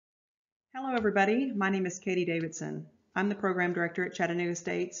Hello everybody, my name is Katie Davidson. I'm the Program Director at Chattanooga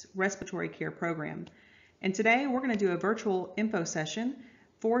State's Respiratory Care Program. And today we're going to do a virtual info session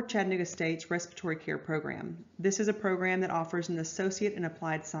for Chattanooga State's Respiratory Care Program. This is a program that offers an Associate in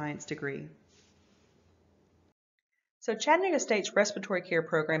Applied Science degree. So Chattanooga State's Respiratory Care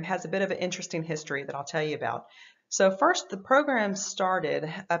Program has a bit of an interesting history that I'll tell you about. So first, the program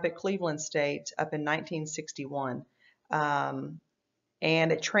started up at Cleveland State up in 1961.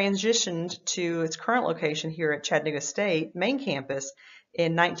 And it transitioned to its current location here at Chattanooga State main campus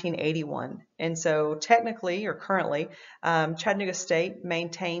in 1981. And so technically or currently, Chattanooga State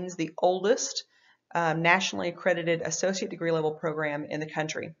maintains the oldest nationally accredited associate degree level program in the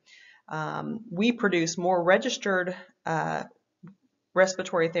country. We produce more registered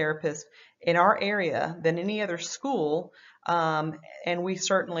respiratory therapists in our area than any other school, and we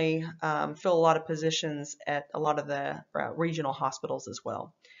certainly fill a lot of positions at a lot of the regional hospitals as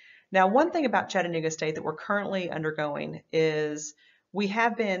well. Now, one thing about Chattanooga State that we're currently undergoing is we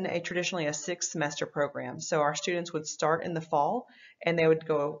have been traditionally a 6-semester program. So our students would start in the fall and they would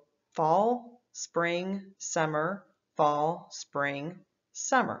go fall, spring, summer, fall, spring,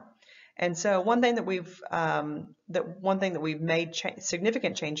 summer. And so one thing that we've made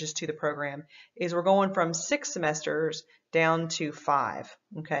significant changes to the program is we're going from 6 semesters down to 5.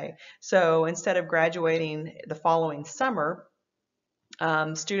 Okay, so instead of graduating the following summer,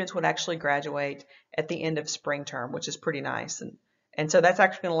 students would actually graduate at the end of spring term, which is pretty nice. And so that's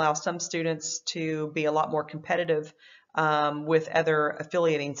actually going to allow some students to be a lot more competitive with other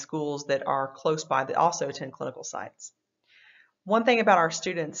affiliating schools that are close by that also attend clinical sites. One thing about our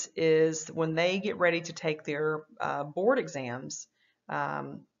students is when they get ready to take their board exams,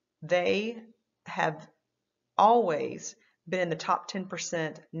 they have always been in the top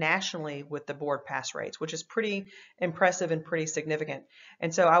 10% nationally with the board pass rates, which is pretty impressive and pretty significant.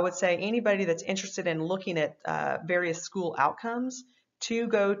 And so I would say anybody that's interested in looking at various school outcomes to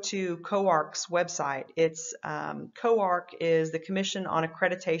go to COARC's website. It's COARC is the Commission on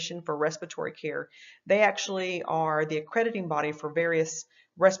Accreditation for Respiratory Care. They actually are the accrediting body for various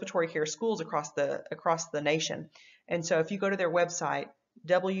respiratory care schools across the nation. And so if you go to their website,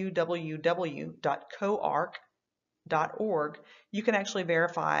 www.coarc.org, you can actually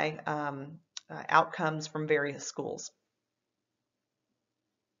verify outcomes from various schools.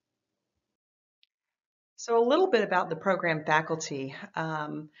 So a little bit about the program faculty.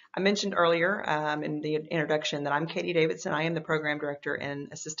 I mentioned earlier in the introduction that I'm Katie Davidson. I am the program director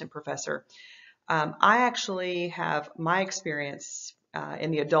and assistant professor. I actually have my experience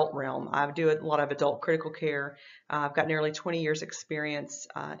in the adult realm. I do a lot of adult critical care. I've got nearly 20 years experience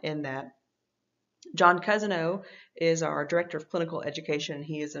in that. John Cousineau is our Director of Clinical Education.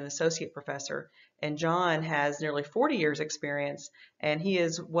 He is an associate professor, and John has nearly 40 years experience, and he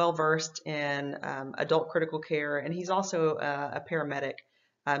is well versed in adult critical care, and he's also a paramedic,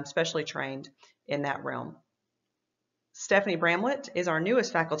 specially trained in that realm. Stephanie Bramlett is our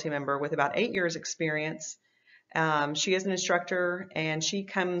newest faculty member with about 8 years experience. She is an instructor, and she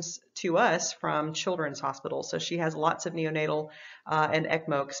comes to us from children's hospitals, so she has lots of neonatal and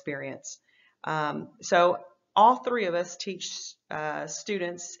ECMO experience. So all 3 of us teach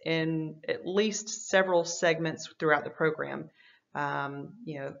students in at least several segments throughout the program.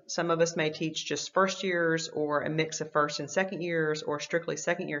 Some of us may teach just first years or a mix of first and second years or strictly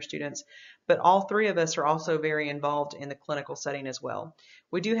second year students, but all 3 of us are also very involved in the clinical setting as well.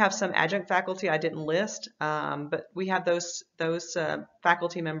 We do have some adjunct faculty I didn't list, but we have those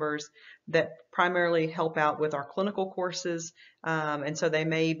faculty members that primarily help out with our clinical courses, and so they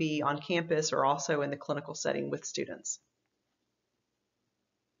may be on campus or also in the clinical setting with students.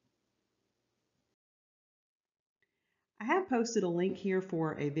 I have posted a link here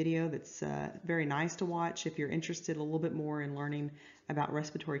for a video that's very nice to watch if you're interested a little bit more in learning about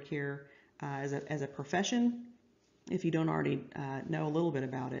respiratory care as a profession, if you don't already know a little bit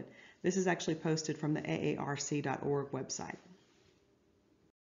about it. This is actually posted from the aarc.org website.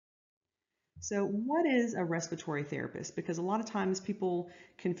 So what is a respiratory therapist? Because a lot of times people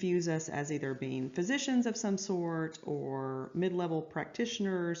confuse us as either being physicians of some sort or mid-level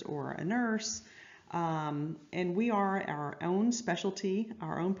practitioners or a nurse. And we are our own specialty,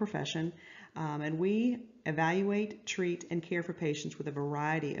 our own profession, and we evaluate, treat, and care for patients with a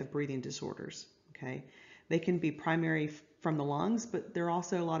variety of breathing disorders. Okay, they can be primary from the lungs, but there are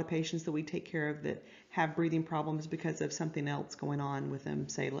also a lot of patients that we take care of that have breathing problems because of something else going on with them,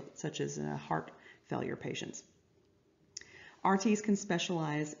 say, such as heart failure patients. RTs can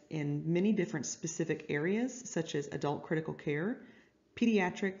specialize in many different specific areas, such as adult critical care,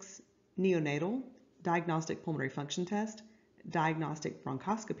 pediatrics, neonatal, diagnostic pulmonary function test, diagnostic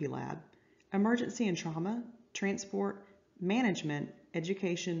bronchoscopy lab, emergency and trauma, transport, management,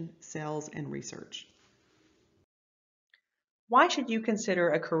 education, sales, and research. Why should you consider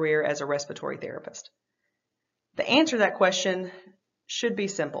a career as a respiratory therapist? The answer to that question should be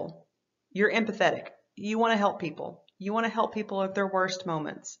simple. You're empathetic. You want to help people. You want to help people at their worst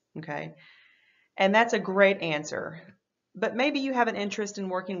moments, okay? And that's a great answer. But maybe you have an interest in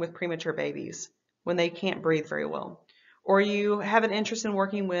working with premature babies when they can't breathe very well. Or you have an interest in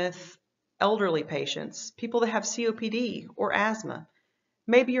working with elderly patients, people that have COPD or asthma.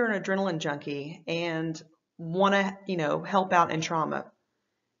 Maybe you're an adrenaline junkie and want to, help out in trauma.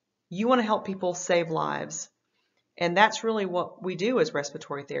 You want to help people save lives. And that's really what we do as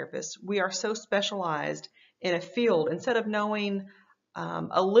respiratory therapists. We are so specialized in a field. Instead of knowing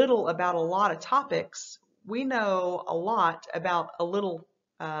a little about a lot of topics, we know a lot about a little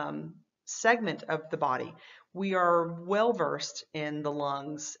segment of the body. We are well versed in the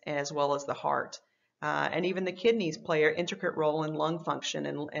lungs as well as the heart. And even the kidneys play an intricate role in lung function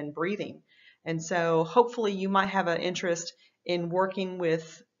and breathing. And so hopefully you might have an interest in working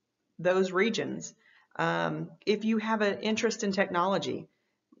with those regions. If you have an interest in technology,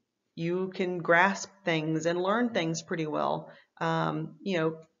 you can grasp things and learn things pretty well.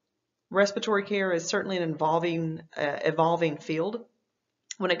 Respiratory care is certainly an evolving field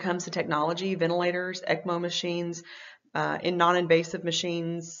when it comes to technology, ventilators, ECMO machines, in non-invasive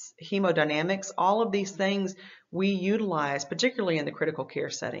machines, hemodynamics, all of these things we utilize, particularly in the critical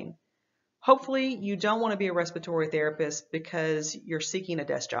care setting. Hopefully you don't want to be a respiratory therapist because you're seeking a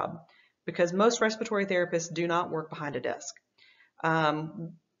desk job, because most respiratory therapists do not work behind a desk.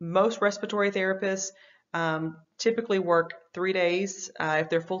 Most respiratory therapists typically work 3 days. If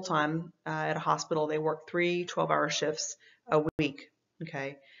they're full-time at a hospital, they work 3 12-hour shifts a week.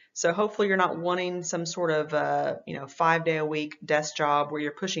 Okay, so hopefully you're not wanting some sort of 5-day-a-week desk job where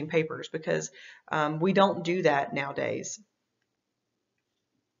you're pushing papers, because we don't do that nowadays.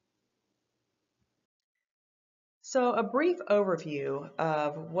 So a brief overview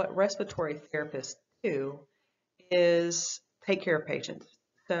of what respiratory therapists do is take care of patients.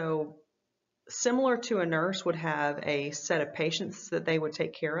 So similar to a nurse would have a set of patients that they would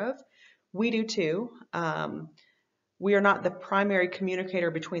take care of, we do too. We are not the primary communicator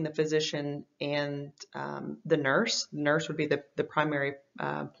between the physician and the nurse. The nurse would be the primary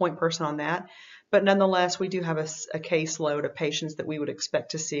point person on that. But nonetheless, we do have a caseload of patients that we would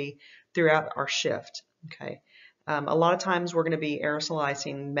expect to see throughout our shift. Okay. A lot of times we're going to be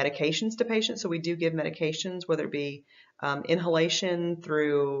aerosolizing medications to patients. So we do give medications, whether it be inhalation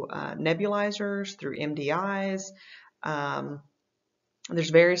through nebulizers, through MDIs. There's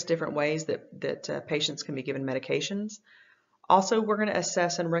various different ways that patients can be given medications. Also, we're going to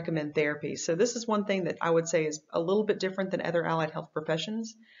assess and recommend therapies. So this is one thing that I would say is a little bit different than other allied health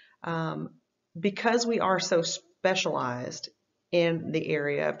professions. Because we are so specialized in the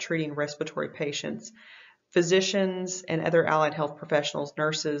area of treating respiratory patients, physicians and other allied health professionals,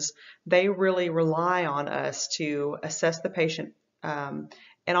 nurses, they really rely on us to assess the patient and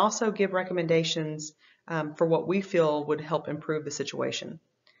also give recommendations for what we feel would help improve the situation.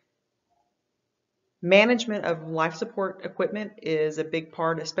 Management of life support equipment is a big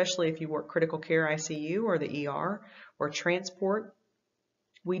part, especially if you work critical care ICU or the ER or transport.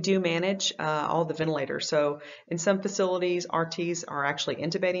 We do manage all the ventilators. So in some facilities, RTs are actually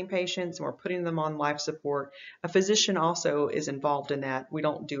intubating patients and we're putting them on life support. A physician also is involved in that. We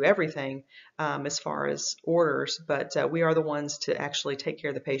don't do everything as far as orders, but we are the ones to actually take care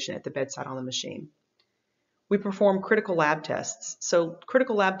of the patient at the bedside on the machine. We perform critical lab tests. So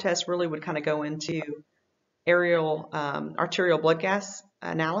critical lab tests really would kind of go into arterial blood gas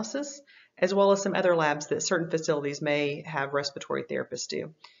analysis, as well as some other labs that certain facilities may have respiratory therapists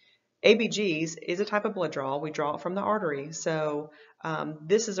do. ABGs is a type of blood draw. We draw it from the artery. So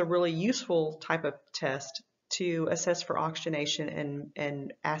this is a really useful type of test to assess for oxygenation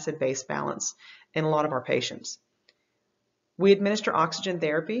and acid-base balance in a lot of our patients. We administer oxygen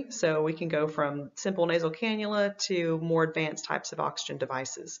therapy, so we can go from simple nasal cannula to more advanced types of oxygen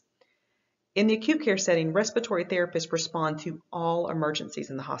devices. In the acute care setting, respiratory therapists respond to all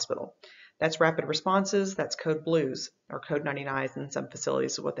emergencies in the hospital. That's rapid responses, that's code blues, or code 99s in some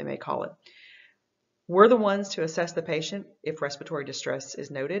facilities is what they may call it. We're the ones to assess the patient if respiratory distress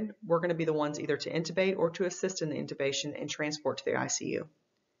is noted. We're going to be the ones either to intubate or to assist in the intubation and transport to the ICU.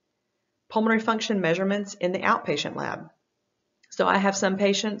 Pulmonary function measurements in the outpatient lab. So I have some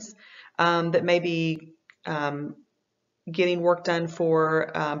patients that may be getting work done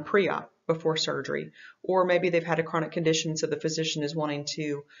for pre-op, before surgery, or maybe they've had a chronic condition, so the physician is wanting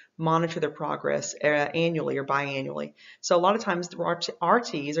to monitor their progress annually or biannually. So a lot of times the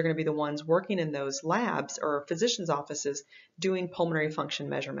RTs are going to be the ones working in those labs or physicians' offices doing pulmonary function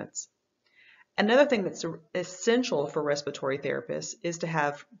measurements. Another thing that's essential for respiratory therapists is to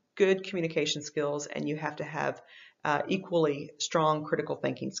have good communication skills, and you have to have equally strong critical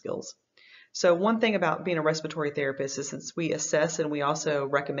thinking skills. So one thing about being a respiratory therapist is, since we assess and we also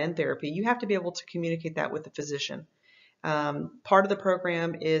recommend therapy, you have to be able to communicate that with the physician. Part of the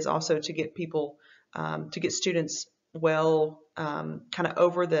program is also to get people, to get students kind of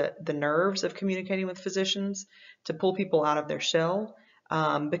over the nerves of communicating with physicians, to pull people out of their shell,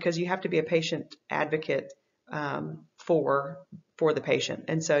 because you have to be a patient advocate for the patient.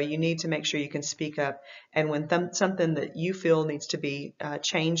 And so you need to make sure you can speak up, and when something that you feel needs to be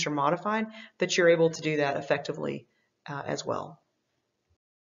changed or modified, that you're able to do that effectively as well.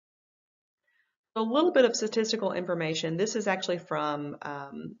 A little bit of statistical information. This is actually from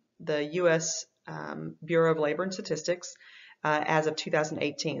the U.S. Bureau of Labor and Statistics as of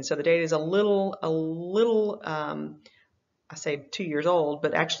 2018. So the data is a little, I say 2 years old,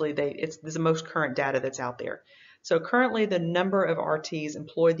 but actually it's the most current data that's out there. So currently the number of RTs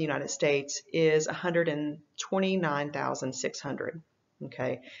employed in the United States is 129,600.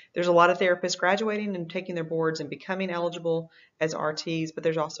 Okay, there's a lot of therapists graduating and taking their boards and becoming eligible as RTs, but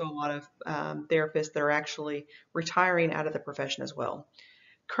there's also a lot of therapists that are actually retiring out of the profession as well.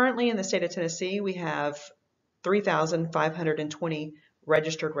 Currently in the state of Tennessee, we have 3,520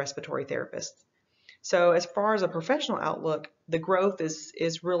 registered respiratory therapists. So as far as a professional outlook, the growth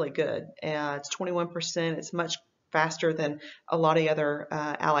is really good. It's 21%. It's much faster than a lot of other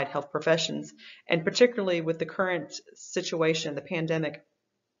allied health professions, and particularly with the current situation, the pandemic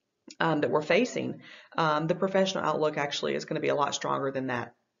that we're facing, the professional outlook actually is going to be a lot stronger than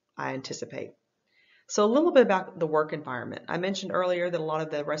that, I anticipate. So a little bit about the work environment. I mentioned earlier that a lot of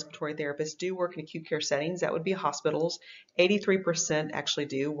the respiratory therapists do work in acute care settings. That would be hospitals. 83% actually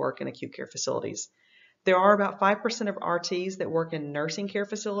do work in acute care facilities. There are about 5% of RTs that work in nursing care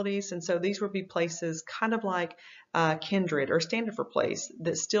facilities, and so these would be places kind of like Kindred or Standard Place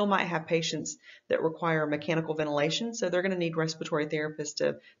that still might have patients that require mechanical ventilation, so they're going to need respiratory therapists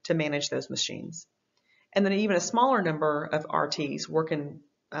to manage those machines. And then even a smaller number of RTs work in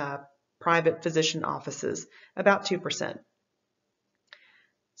private physician offices, about 2%.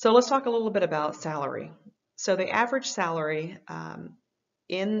 So let's talk a little bit about salary. So the average salary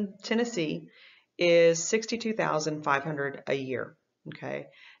in Tennessee is $62,500 a year. Okay.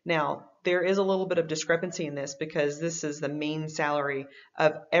 Now there is a little bit of discrepancy in this because this is the mean salary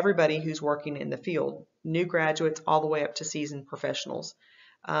of everybody who's working in the field, new graduates all the way up to seasoned professionals.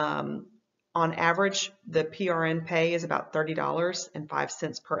 On average, the PRN pay is about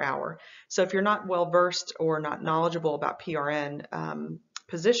 $30.05 per hour. So if you're not well versed or not knowledgeable about PRN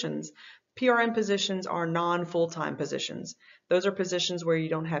positions, PRN positions are non-full-time positions. Those are positions where you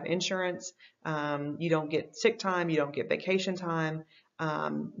don't have insurance, you don't get sick time, you don't get vacation time,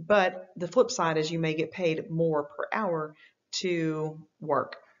 but the flip side is you may get paid more per hour to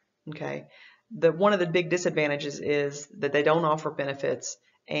work. Okay, one of the big disadvantages is that they don't offer benefits,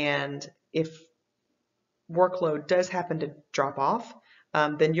 and if workload does happen to drop off,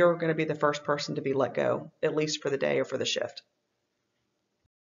 then you're going to be the first person to be let go, at least for the day or for the shift.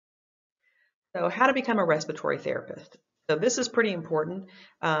 So how to become a respiratory therapist. So this is pretty important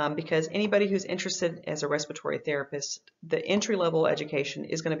because anybody who's interested as a respiratory therapist, the entry-level education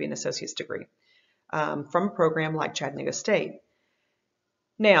is going to be an associate's degree from a program like Chattanooga State.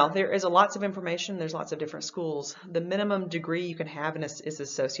 Now, there is lots of information. There's lots of different schools. The minimum degree you can have is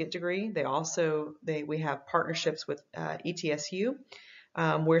associate degree. We have partnerships with ETSU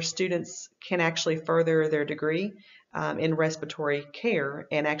where students can actually further their degree in respiratory care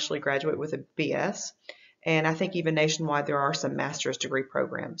and actually graduate with a BS. And I think even nationwide there are some master's degree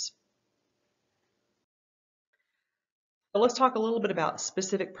programs. So let's talk a little bit about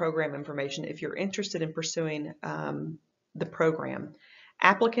specific program information if you're interested in pursuing the program.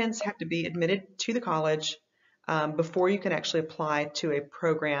 Applicants have to be admitted to the college before you can actually apply to a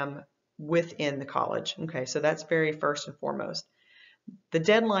program within the college. Okay, so that's very first and foremost. The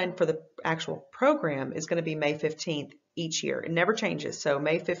deadline for the actual program is going to be May 15th each year. It never changes. So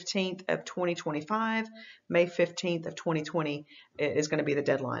May 15th of 2025, May 15th of 2020 is going to be the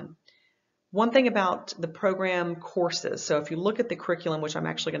deadline. One thing about the program courses, so if you look at the curriculum, which I'm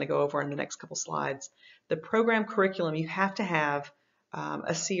actually going to go over in the next couple slides, the program curriculum, you have to have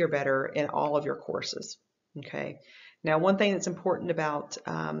a C or better in all of your courses. Okay. Now, one thing that's important about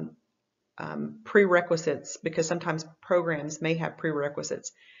prerequisites, because sometimes programs may have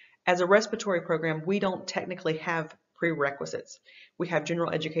prerequisites. As a respiratory program, we don't technically have prerequisites. We have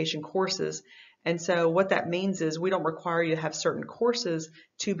general education courses. And so what that means is we don't require you to have certain courses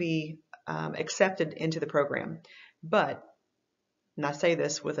to be accepted into the program. But, and I say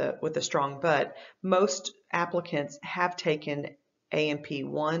this with a strong but, most applicants have taken A&P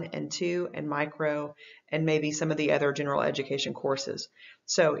 1 and 2 and micro and maybe some of the other general education courses.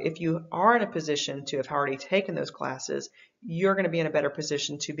 So if you are in a position to have already taken those classes, you're going to be in a better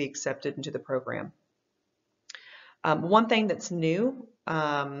position to be accepted into the program. One thing that's new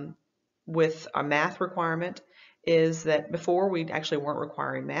with a math requirement is that before we actually weren't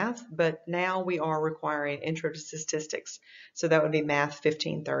requiring math, but now we are requiring intro to statistics. So that would be math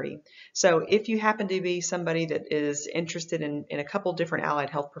 1530. So if you happen to be somebody that is interested in a couple different allied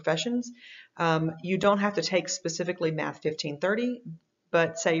health professions, you don't have to take specifically math 1530,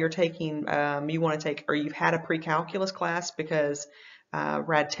 but say you're taking, you want to take, or you've had a pre-calculus class because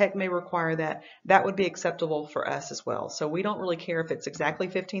Rad Tech may require that. That would be acceptable for us as well. So we don't really care if it's exactly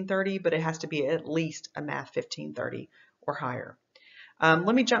 1530, but it has to be at least a math 1530 or higher.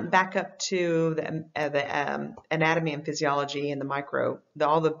 Let me jump back up to the anatomy and physiology and the micro,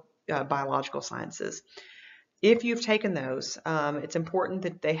 all the biological sciences. If you've taken those, it's important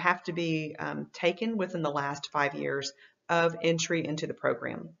that they have to be taken within the last 5 years of entry into the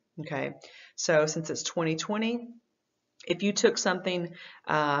program. Okay, so since it's 2020, if you took something,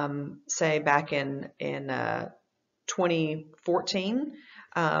 say back in 2014,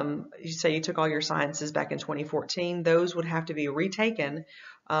 you say you took all your sciences back in 2014, those would have to be retaken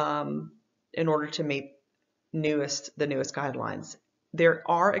in order to meet the newest guidelines. There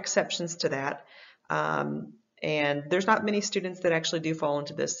are exceptions to that, and there's not many students that actually do fall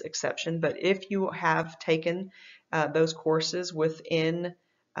into this exception, but if you have taken those courses within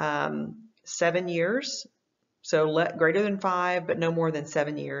 7 years, so greater than 5, but no more than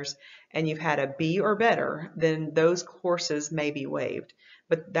 7 years, and you've had a B or better, then those courses may be waived.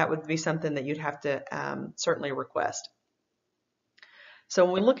 But that would be something that you'd have to certainly request. So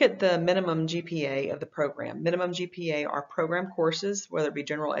when we look at the minimum GPA of the program, minimum GPA are program courses, whether it be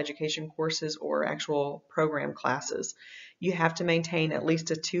general education courses or actual program classes. You have to maintain at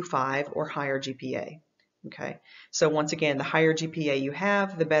least a 2.5 or higher GPA. Okay, so once again, the higher GPA you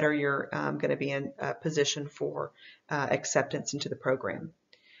have, the better you're going to be in a position for acceptance into the program.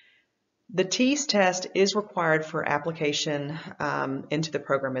 The TEAS test is required for application into the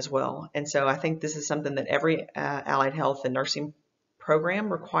program as well, and so I think this is something that every allied health and nursing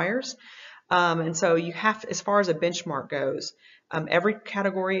program requires. And so you have, as far as a benchmark goes, every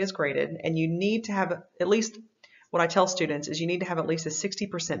category is graded, and you need to have at least, what I tell students is you need to have at least a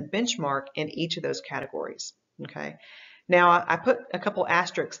 60% benchmark in each of those categories. Okay. Now I put a couple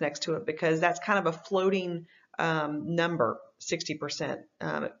asterisks next to it because that's kind of a floating number, 60%.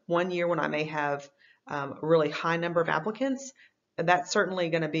 1 year when I may have a really high number of applicants, that's certainly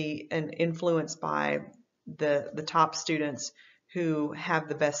going to be influenced by the top students who have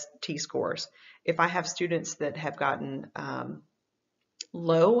the best T-scores. If I have students that have gotten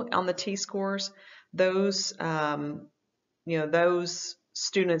low on the T-scores, those those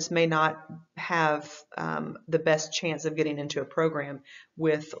students may not have the best chance of getting into a program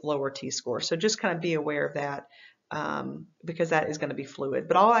with lower T-scores. So just kind of be aware of that because that is going to be fluid.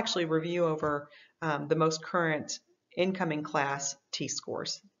 But I'll actually review over the most current incoming class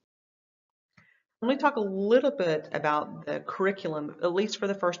T-scores. Let me talk a little bit about the curriculum, at least for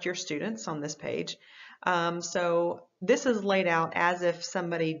the first year students on this page. So this is laid out as if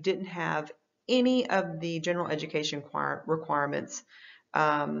somebody didn't have any of the general education requirements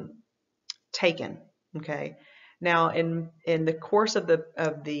taken. Okay. Now, in the course of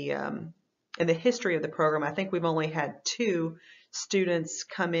in the history of the program, I think we've only had 2 students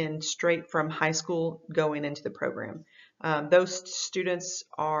come in straight from high school going into the program. Those students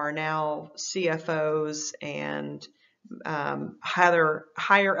are now CFOs and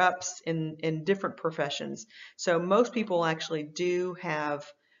higher ups in different professions. So most people actually do have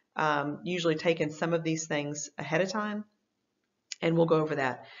usually taken some of these things ahead of time, and we'll go over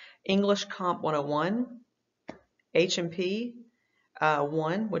that. English Comp 101, H&P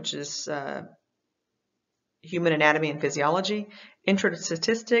 1, which is Human Anatomy and Physiology, Intro to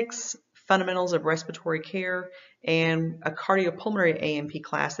Statistics, Fundamentals of Respiratory Care, and a Cardiopulmonary A&P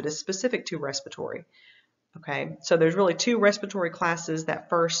class that is specific to respiratory. Okay, so there's really 2 respiratory classes that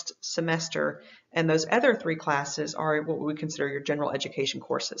first semester, and those other 3 classes are what we consider your general education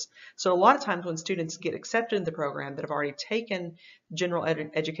courses. So a lot of times when students get accepted in the program that have already taken general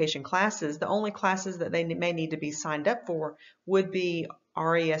education classes, the only classes that they may need to be signed up for would be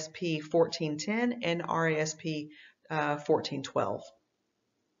RASP 1410 and RASP 1412.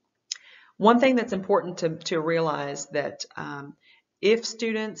 One thing that's important to realize that if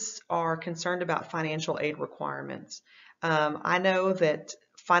students are concerned about financial aid requirements, I know that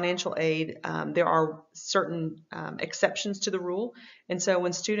financial aid, there are certain exceptions to the rule. And so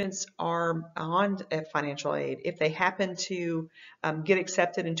when students are on financial aid, if they happen to get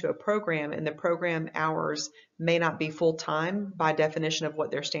accepted into a program and the program hours may not be full time by definition of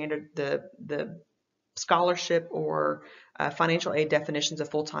what their standard, the scholarship or financial aid definitions of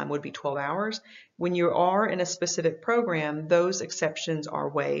full-time would be 12 hours. When you are in a specific program, those exceptions are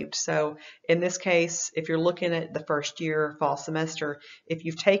waived. So in this case, if you're looking at the first year fall semester, if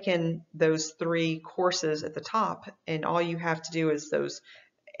you've taken those 3 courses at the top and all you have to do is those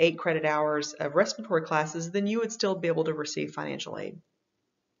 8 credit hours of respiratory classes, then you would still be able to receive financial aid.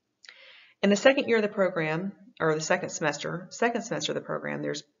 In the second year of the program, or the second semester of the program,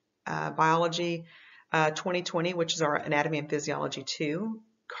 there's biology 2020, which is our anatomy and physiology 2,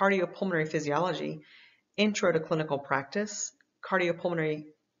 cardiopulmonary physiology, intro to clinical practice, cardiopulmonary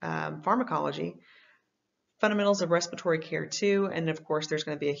pharmacology, fundamentals of respiratory care 2, and of course there's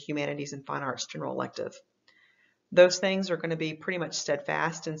going to be a humanities and fine arts general elective. Those things are going to be pretty much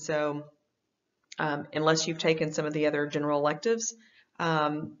steadfast, and so unless you've taken some of the other general electives,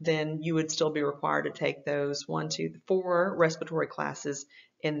 then you would still be required to take those 1, 2, 4 respiratory classes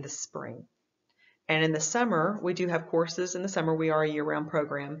in the spring. And in the summer, we do have courses. In the summer, we are a year-round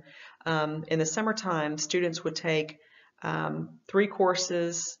program. In the summertime, students would take 3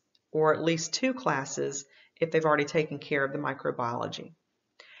 courses or at least 2 classes if they've already taken care of the microbiology.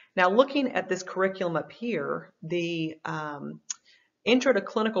 Now, looking at this curriculum up here, the intro to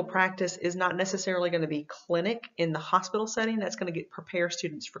clinical practice is not necessarily going to be clinic in the hospital setting. That's going to prepare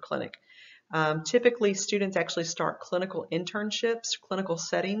students for clinic. Typically, students actually start clinical internships, clinical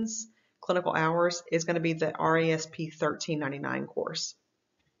settings, clinical hours is going to be the RASP 1399 course.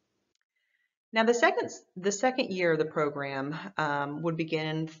 Now the second year of the program would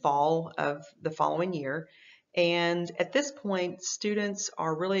begin fall of the following year, and at this point students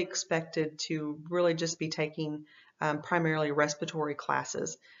are really expected to really just be taking primarily respiratory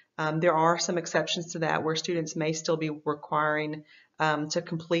classes. There are some exceptions to that where students may still be requiring to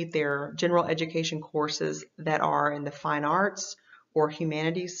complete their general education courses that are in the fine arts or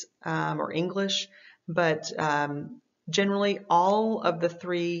humanities or English, but generally all of the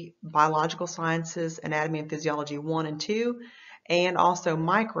 3 biological sciences, anatomy and physiology 1 and 2, and also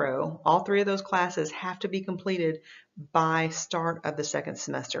micro, all 3 of those classes have to be completed by start of the second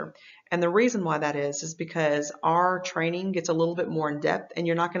semester. And the reason why that is because our training gets a little bit more in depth and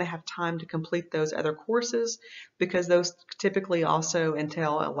you're not going to have time to complete those other courses because those typically also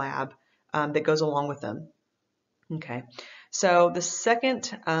entail a lab that goes along with them. Okay, so the second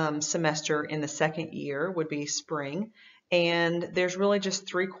semester in the second year would be spring, and there's really just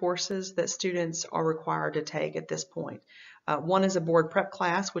 3 courses that students are required to take at this point. One is a board prep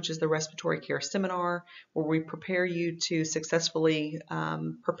class, which is the respiratory care seminar, where we prepare you to successfully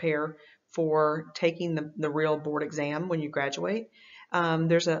prepare for taking the real board exam when you graduate.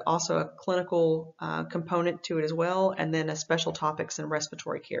 There's also a clinical component to it as well, and then a special topics in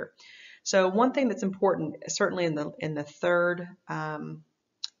respiratory care. So one thing that's important, certainly in the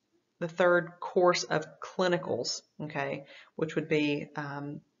third course of clinicals, okay, which would be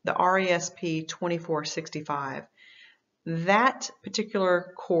the RASP 2465. That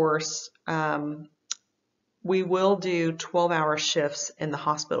particular course, we will do 12-hour shifts in the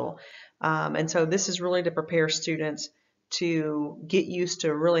hospital, and so this is really to prepare students to get used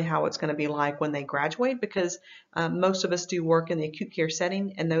to really how it's going to be like when they graduate, because most of us do work in the acute care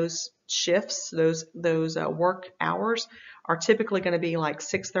setting, and those shifts, those work hours are typically going to be like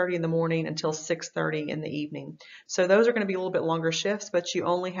 6:30 in the morning until 6:30 in the evening. So those are going to be a little bit longer shifts, but you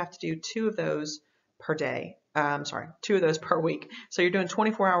only have to do 2 of those per day. 2 of those per week. So you're doing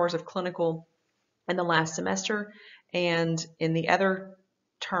 24 hours of clinical in the last semester, and in the other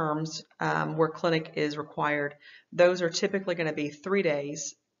terms where clinic is required, those are typically going to be 3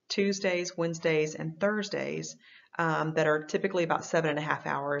 days, Tuesdays, Wednesdays, and Thursdays, that are typically about 7.5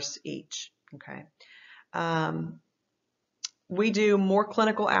 hours each. Okay. We do more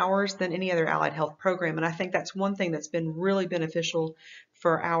clinical hours than any other allied health program, and I think that's one thing that's been really beneficial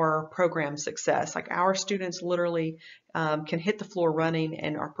for our program success. Like our students literally can hit the floor running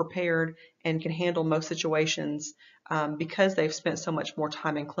and are prepared and can handle most situations because they've spent so much more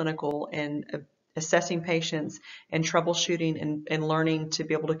time in clinical and assessing patients and troubleshooting and learning to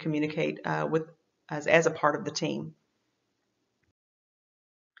be able to communicate as a part of the team.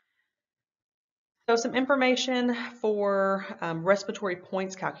 So some information for respiratory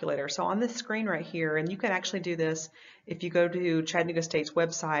points calculator. So on this screen right here, and you can actually do this if you go to Chattanooga State's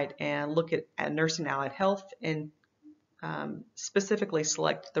website and look at Nursing Allied Health and specifically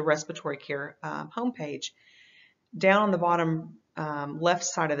select the respiratory care homepage. Down on the bottom left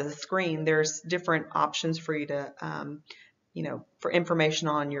side of the screen, there's different options for you to, for information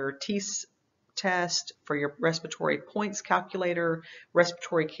on your TEAS test, for your respiratory points calculator,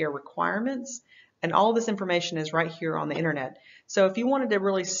 respiratory care requirements, and all this information is right here on the internet. So if you wanted to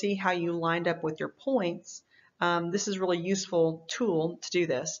really see how you lined up with your points, this is a really useful tool to do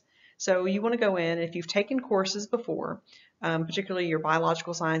this. So you want to go in, if you've taken courses before, particularly your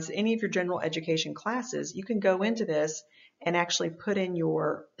biological science, any of your general education classes, you can go into this and actually put in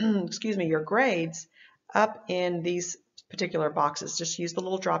your, your grades up in these particular boxes. Just use the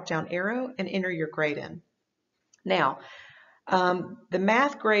little drop down arrow and enter your grade in. Now, the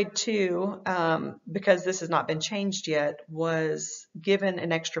math grade 2, because this has not been changed yet, was given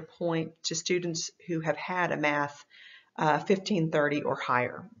an extra point to students who have had a math 1530 or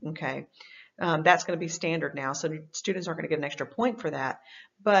higher. Okay, that's going to be standard now, so students aren't going to get an extra point for that,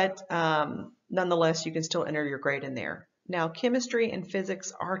 but nonetheless, you can still enter your grade in there. Now, chemistry and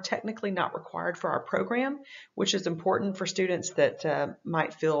physics are technically not required for our program, which is important for students that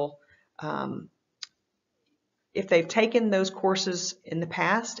might feel if they've taken those courses in the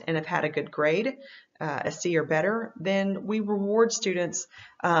past and have had a good grade, a C or better, then we reward students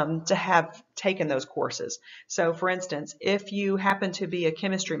to have taken those courses. So for instance, if you happen to be a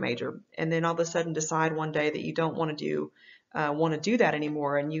chemistry major and then all of a sudden decide one day that you don't want to do that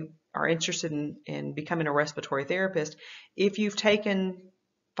anymore and you are interested in becoming a respiratory therapist, if you've taken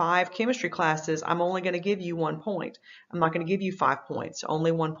 5 chemistry classes, I'm only going to give you 1 point. I'm not going to give you 5 points,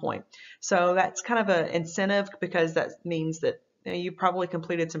 only 1 point. So that's kind of an incentive because that means that you probably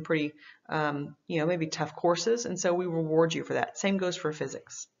completed some pretty, maybe tough courses, and so we reward you for that. Same goes for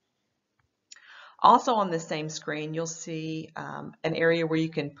physics. Also on this same screen, you'll see an area where you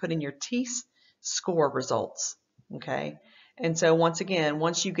can put in your TEAS score results. Okay, and so once again,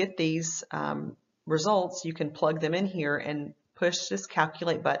 once you get these results, you can plug them in here and push this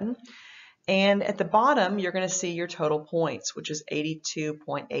calculate button, and at the bottom you're going to see your total points, which is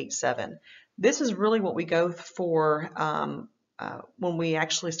 82.87. This is really what we go for when we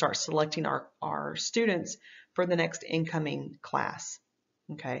actually start selecting our students for the next incoming class.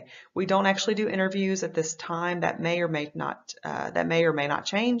 Okay, we don't actually do interviews at this time. That may or may not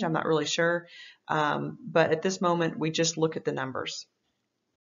change. I'm not really sure, but at this moment we just look at the numbers.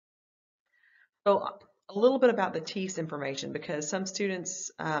 So a little bit about the TEAS information, because some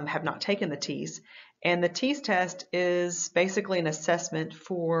students have not taken the TEAS, and the TEAS test is basically an assessment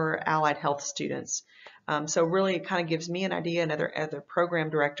for allied health students. So really it kind of gives me an idea and other program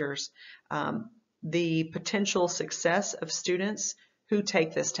directors the potential success of students who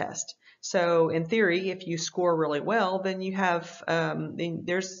take this test. So in theory, if you score really well, then you have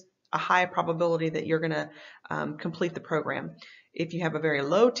there's a high probability that you're going to complete the program. If you have a very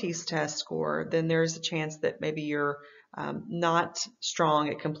low TEAS test score, then there's a chance that maybe you're not strong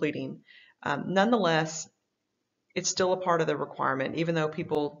at completing. Nonetheless, it's still a part of the requirement, even though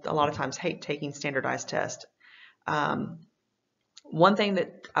people a lot of times hate taking standardized tests. One thing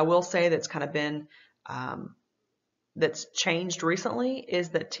that I will say that's kind of been that's changed recently is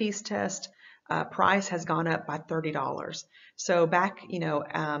that TEAS test price has gone up by $30. So back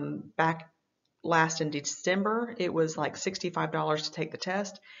last in December, it was like $65 to take the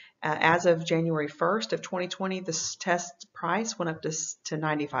test. As of January 1st of 2020, this test price went up to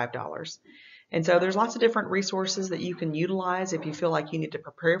 $95. And so there's lots of different resources that you can utilize if you feel like you need to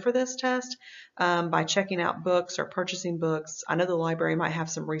prepare for this test by checking out books or purchasing books. I know the library might have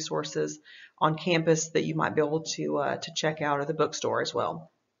some resources on campus that you might be able to check out, or the bookstore as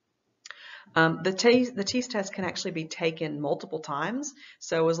well. The TEAS test can actually be taken multiple times,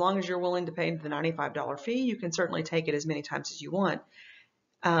 so as long as you're willing to pay the $95 fee, you can certainly take it as many times as you want.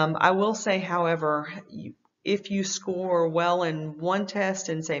 I will say, however, if you score well in one test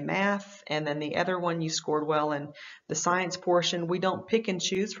in, say, math, and then the other one you scored well in the science portion, we don't pick and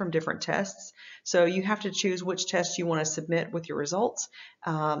choose from different tests, so you have to choose which test you want to submit with your results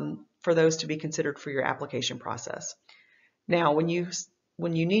for those to be considered for your application process. Now, when you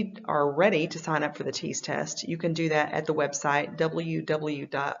are ready to sign up for the TEAS test, you can do that at the website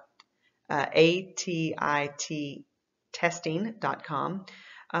www.atittesting.com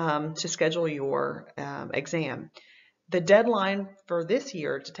to schedule your exam. The deadline for this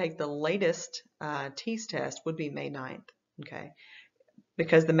year to take the latest TEAS test would be May 9th, okay?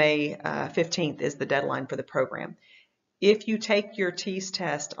 Because the May 15th is the deadline for the program. If you take your TEAS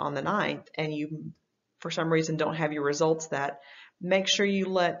test on the 9th and you for some reason don't have your results that, make sure you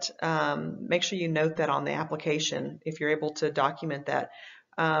note that on the application if you're able to document that.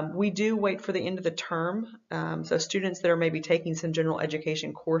 We do wait for the end of the term, so students that are maybe taking some general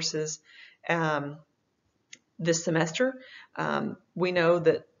education courses this semester, we know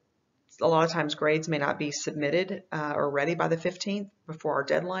that a lot of times grades may not be submitted or ready by the 15th before our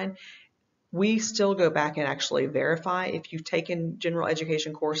deadline. We still go back and actually verify if you've taken general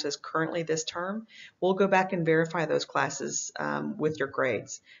education courses currently this term. We'll go back and verify those classes with your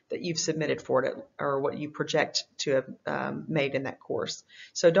grades that you've submitted for it or what you project to have made in that course.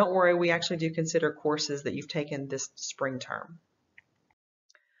 So don't worry, we actually do consider courses that you've taken this spring term.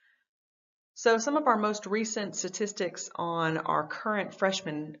 So some of our most recent statistics on our current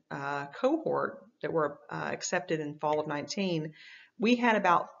freshman cohort that were accepted in fall of 19, we had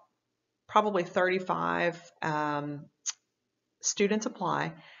about probably 35 students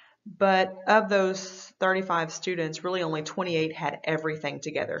apply, but of those 35 students, really only 28 had everything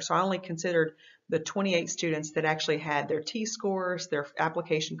together. So I only considered the 28 students that actually had their T-scores, their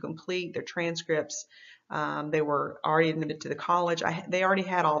application complete, their transcripts, they were already admitted to the college. They already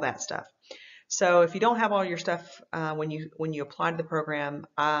had all that stuff. So if you don't have all your stuff when you apply to the program,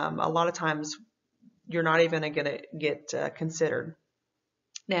 a lot of times you're not even going to get considered.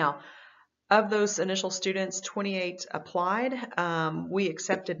 Now, of those initial students, 28 applied. We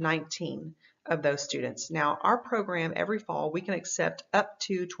accepted 19 of those students. Now, our program, every fall, we can accept up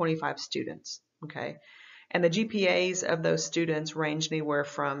to 25 students, okay? And the GPAs of those students range anywhere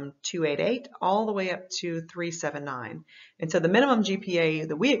from 288 all the way up to 379. And so the minimum GPA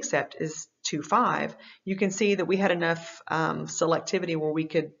that we accept is 2.5. You can see that we had enough selectivity where we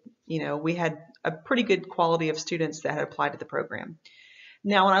could, we had a pretty good quality of students that had applied to the program.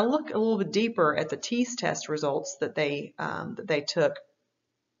 Now, when I look a little bit deeper at the TEAS test results that they took,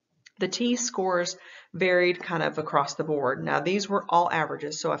 the TEAS scores varied kind of across the board. Now, these were all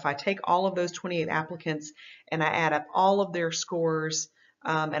averages. So if I take all of those 28 applicants and I add up all of their scores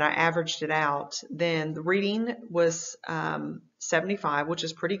and I averaged it out, then the reading was 75, which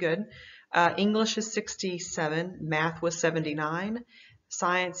is pretty good. English is 67, math was 79,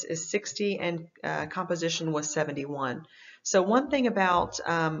 science is 60, and composition was 71. So one thing about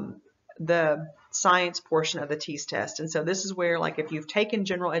the science portion of the TEAS test, and so this is where, like, if you've taken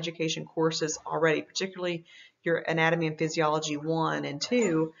general education courses already, particularly your anatomy and physiology 1 and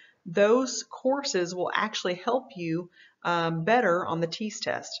 2, those courses will actually help you better on the TEAS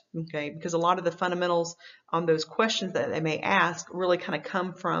test, okay? Because a lot of the fundamentals on those questions that they may ask really kind of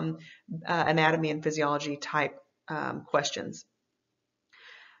come from anatomy and physiology type questions.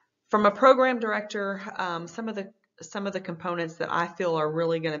 From a program director, some of the components that I feel are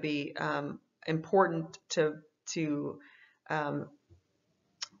really going to be important to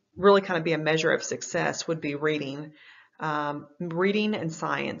really kind of be a measure of success would be reading, reading and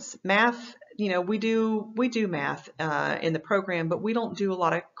science. Math, we do math in the program, but we don't do a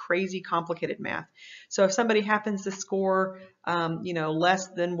lot of crazy complicated math. So if somebody happens to score, less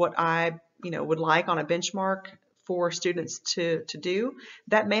than what I, would like on a benchmark for students to do,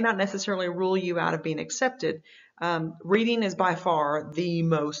 that may not necessarily rule you out of being accepted. Reading is by far the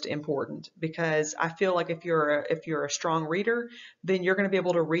most important, because I feel like if you're a strong reader, then you're going to be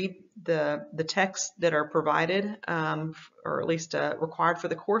able to read the texts that are provided, or at least required for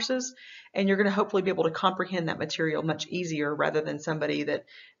the courses, and you're going to hopefully be able to comprehend that material much easier rather than somebody that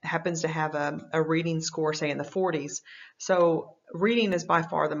happens to have a reading score, say, in the 40s. So reading is by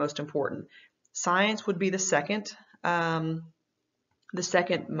far the most important. Science would be the second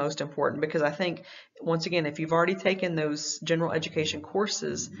most important, because I think, once again, if you've already taken those general education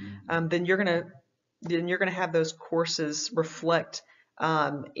courses, then you're gonna have those courses reflect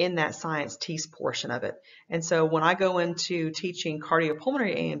in that science TEAS portion of it. And so when I go into teaching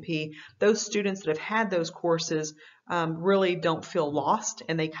cardiopulmonary A&P, those students that have had those courses really don't feel lost,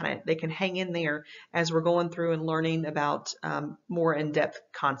 and they can hang in there as we're going through and learning about more in-depth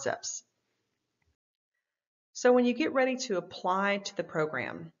concepts. So when you get ready to apply to the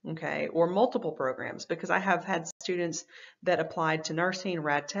program, okay, or multiple programs, because I have had students that applied to nursing,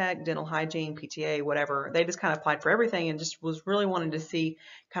 rad tech, dental hygiene, PTA, whatever, they just kind of applied for everything and just was really wanting to see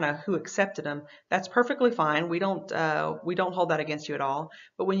kind of who accepted them. That's perfectly fine. We don't hold that against you at all.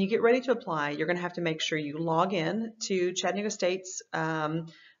 But when you get ready to apply, you're going to have to make sure you log in to Chattanooga State's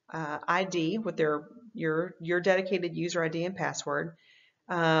ID with your dedicated user ID and password.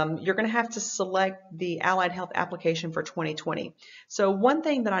 you're going to have to select the Allied Health application for 2020. So one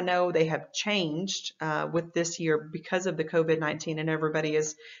thing that I know they have changed with this year because of the COVID-19 and everybody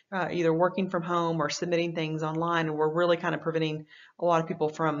is either working from home or submitting things online, and we're really kind of preventing a lot of people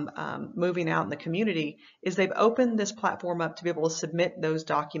from moving out in the community, is they've opened this platform up to be able to submit those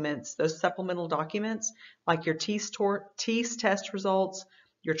documents, those supplemental documents, like your TEAS test results,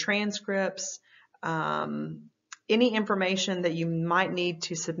 your transcripts, any information that you might need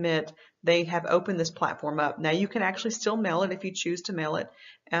to submit. They have opened this platform up. Now you can actually still mail it if you choose to mail it,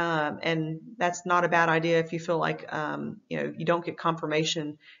 and that's not a bad idea if you feel like you don't get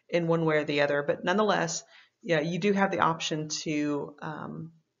confirmation in one way or the other. But nonetheless, yeah, you do have the option to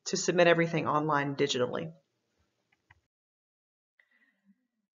submit everything online digitally.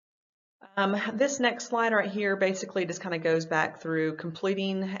 This next slide right here basically just kind of goes back through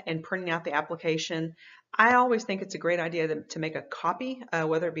completing and printing out the application. I always think it's a great idea to make a copy,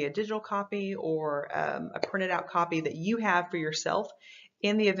 whether it be a digital copy or a printed out copy that you have for yourself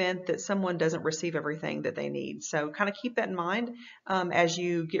in the event that someone doesn't receive everything that they need. So kind of keep that in mind as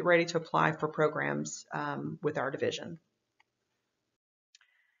you get ready to apply for programs with our division.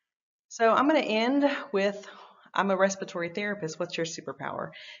 So I'm going to end with, I'm a respiratory therapist. What's your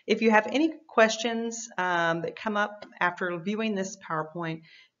superpower? If you have any questions that come up after viewing this PowerPoint,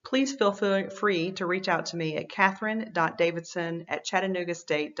 please feel free to reach out to me at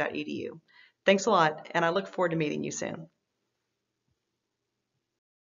catherine.davidson@chattanoogastate.edu. Thanks a lot, and I look forward to meeting you soon.